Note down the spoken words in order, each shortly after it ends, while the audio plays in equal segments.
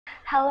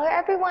Hello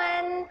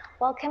everyone!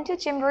 Welcome to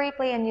Gymboree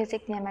Play and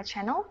Music Myanmar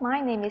channel.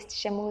 My name is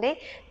Jamule.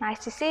 Nice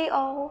to see you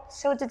all.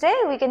 So today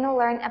we're going to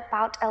learn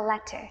about a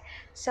letter.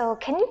 So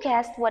can you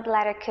guess what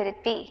letter could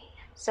it be?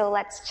 So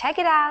let's check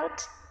it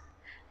out.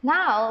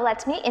 Now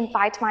let me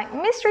invite my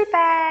mystery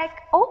bag.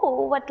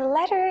 Oh, what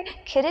letter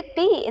could it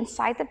be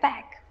inside the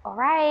bag?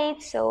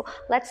 Alright, so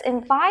let's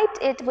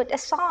invite it with a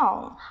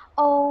song.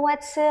 Oh,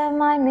 what's in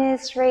my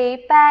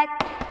mystery bag?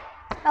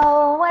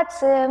 Oh,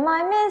 what's in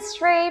my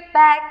mystery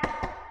bag?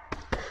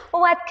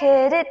 What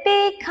could it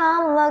be?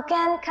 Come look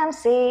and come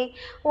see.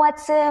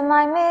 What's in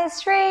my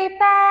mystery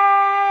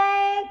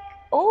bag?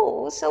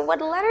 Oh, so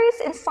what letter is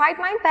inside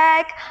my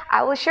bag?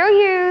 I will show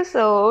you.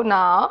 So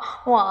now,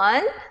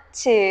 1,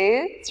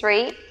 2,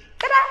 3.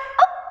 Ta-da!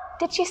 Oh,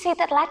 did you see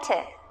that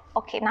letter?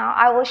 Okay, now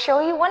I will show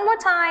you one more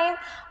time.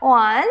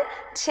 1,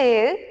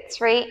 2,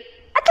 3.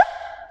 Achoo!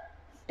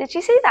 Did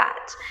you see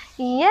that?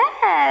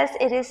 Yes,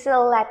 it is the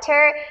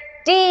letter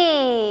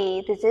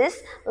D. This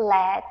is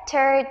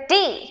letter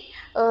D.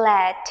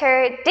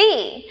 Letter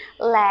D.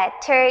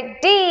 Letter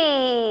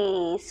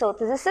D. So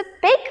this is a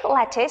big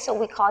letter, so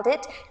we called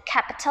it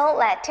capital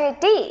letter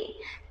D.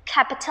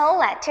 Capital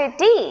letter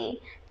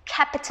D.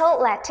 Capital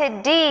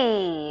letter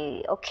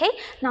D. Okay,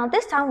 now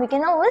this time we're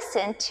gonna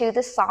listen to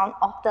the sound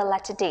of the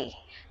letter D.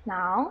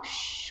 Now,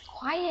 shh,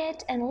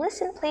 quiet and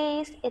listen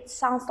please. It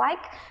sounds like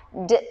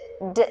D,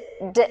 D,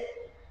 D,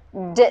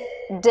 D,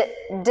 D,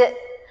 D,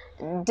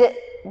 D,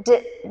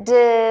 D, D.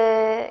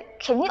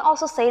 Can you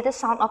also say the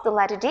sound of the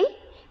letter D?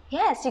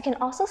 Yes, you can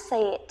also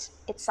say it.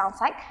 It sounds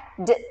like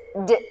D,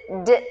 D,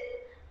 D,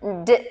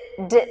 D,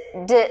 D,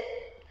 D.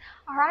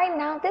 Alright,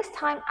 now this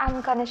time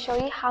I'm gonna show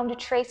you how to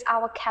trace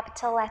our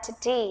capital letter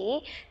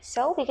D.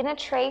 So we're gonna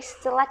trace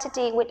the letter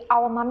D with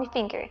our mommy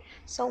finger.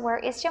 So where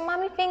is your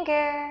mommy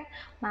finger?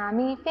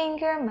 Mommy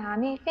finger,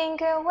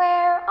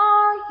 where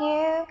are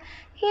you?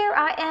 Here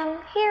I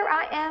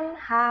am,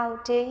 how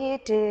do you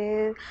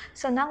do?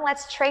 So now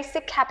let's trace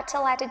the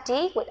capital letter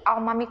D with our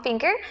mommy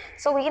finger.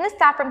 So we're gonna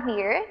start from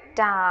here,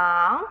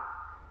 down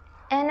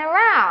and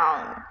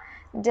around,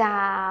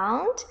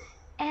 down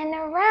and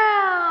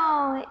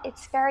around.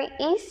 It's very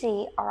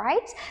easy,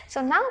 alright?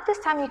 So now this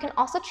time you can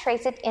also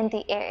trace it in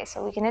the air.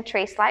 So we're gonna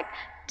trace like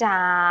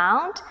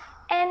down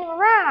and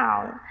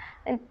round,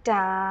 and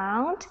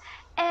down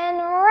and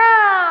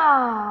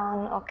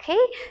round. Okay,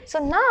 so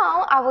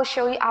now I will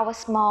show you our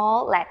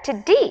small letter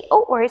D.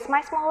 Oh, where is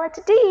my small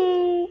letter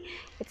D?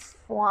 It's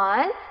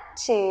 1,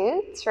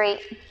 2, 3.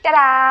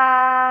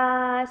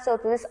 Ta-da! So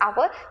this is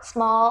our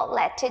small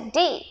letter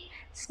D.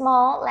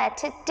 Small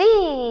letter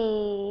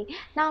D.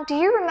 Now, do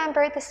you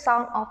remember the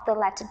sound of the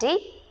letter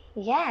D?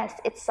 Yes,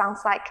 it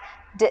sounds like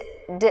D,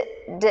 D,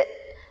 D,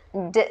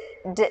 D,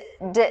 D,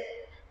 D,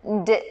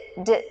 D,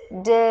 D,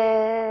 D.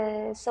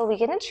 So we're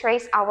gonna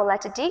trace our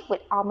letter D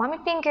with our mommy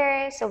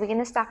finger. So we're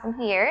gonna start from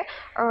here,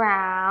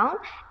 around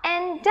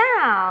and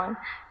down,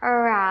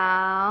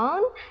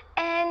 around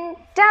and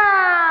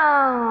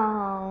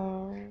down.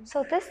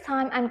 So this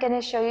time I'm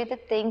gonna show you the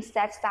things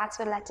that starts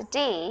with letter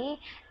D.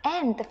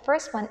 And the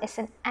first one is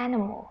an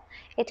animal.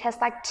 It has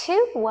like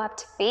 2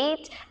 webbed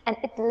feet and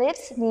it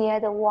lives near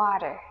the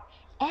water.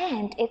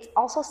 And it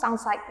also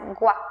sounds like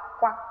quack,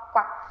 quack,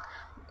 quack,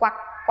 quack,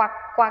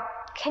 quack, quack.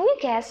 Can you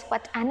guess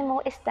what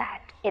animal is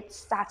that? It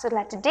starts with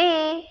letter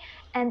D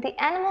and the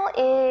animal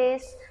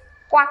is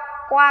quack,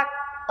 quack.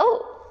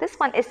 Oh, this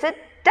one is a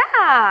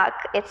duck.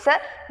 It's a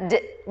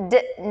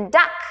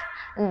duck,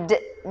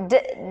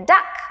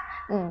 duck.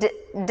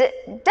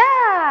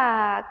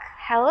 Duck.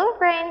 Hello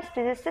friends,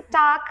 this is the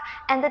duck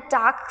and the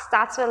duck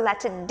starts with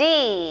letter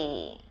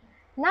D.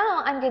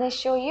 Now I'm going to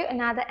show you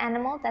another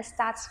animal that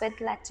starts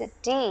with letter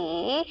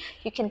D.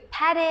 You can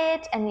pet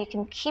it and you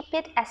can keep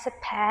it as a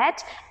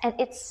pet and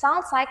it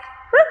sounds like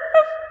ruff,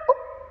 ruff. Oh,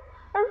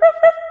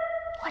 ruff, ruff.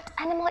 What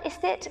animal is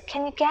it?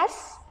 Can you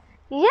guess?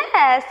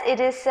 Yes, it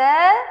is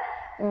a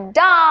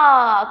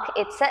dog.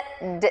 It's a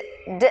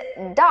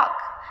dog.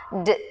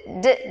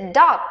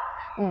 Dog.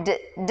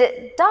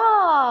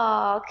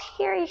 Dog.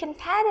 Here you can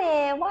pet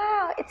it.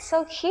 Wow, it's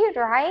so cute,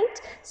 right?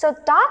 So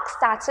dog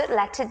starts with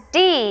letter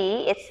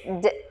D. It's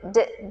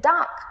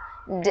dog.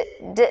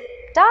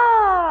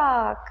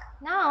 Dog.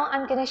 Now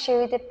I'm gonna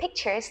show you the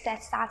pictures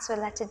that starts with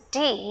letter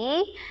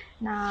D.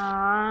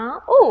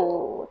 Now,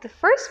 oh, the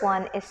first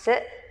one is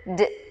a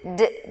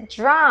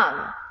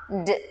drum.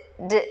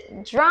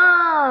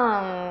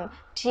 Drum.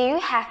 Do you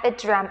have a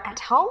drum at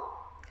home?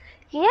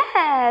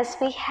 Yes,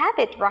 we have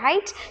it,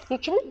 right? You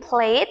can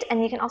play it and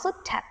you can also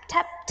tap,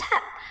 tap,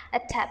 tap. A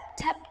tap,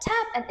 tap,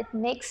 tap and it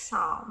makes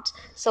sound.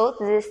 So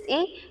this is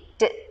a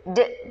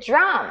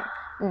drum.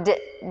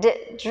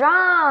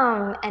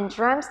 Drum. And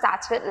drum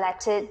starts with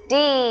letter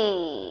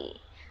D.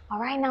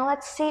 Alright, now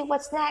let's see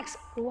what's next.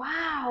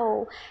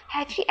 Wow,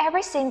 have you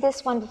ever seen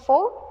this one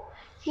before?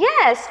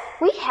 Yes,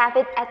 we have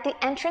it at the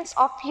entrance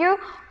of your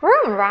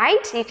room,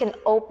 right? You can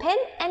open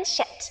and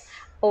shut.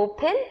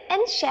 Open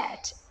and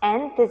shut.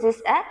 And this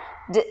is a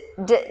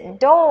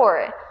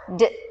door.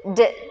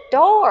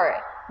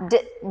 Door.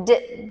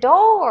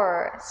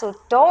 Door. So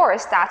door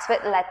starts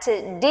with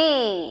letter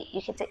D.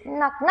 You can say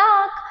knock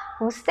knock.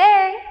 Who's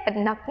there? A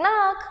knock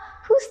knock.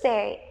 Who's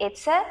there?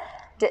 It's a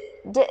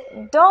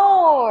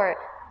door.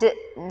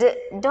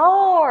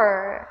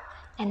 Door.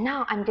 And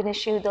now I'm going to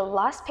show you the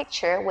last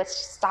picture, which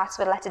starts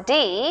with letter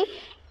D,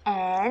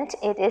 and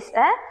it is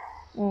a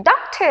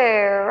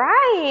doctor,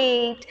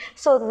 right?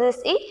 So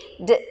this is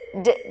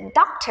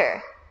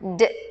doctor.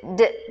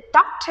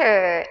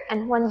 Doctor.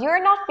 And when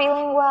you're not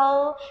feeling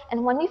well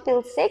and when you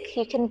feel sick,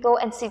 you can go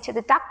and see to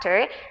the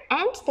doctor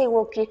and they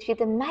will give you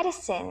the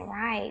medicine,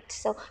 right?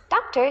 So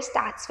doctor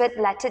starts with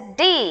letter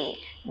D.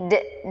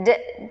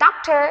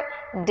 Doctor.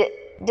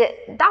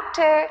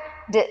 Doctor.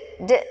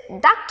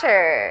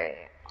 Doctor.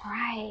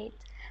 Right.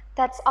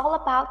 That's all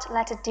about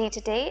letter D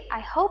today. I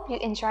hope you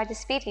enjoyed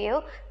this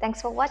video.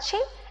 Thanks for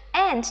watching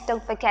and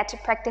don't forget to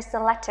practice the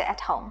letter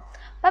at home.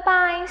 Bye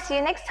bye. See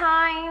you next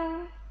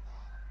time.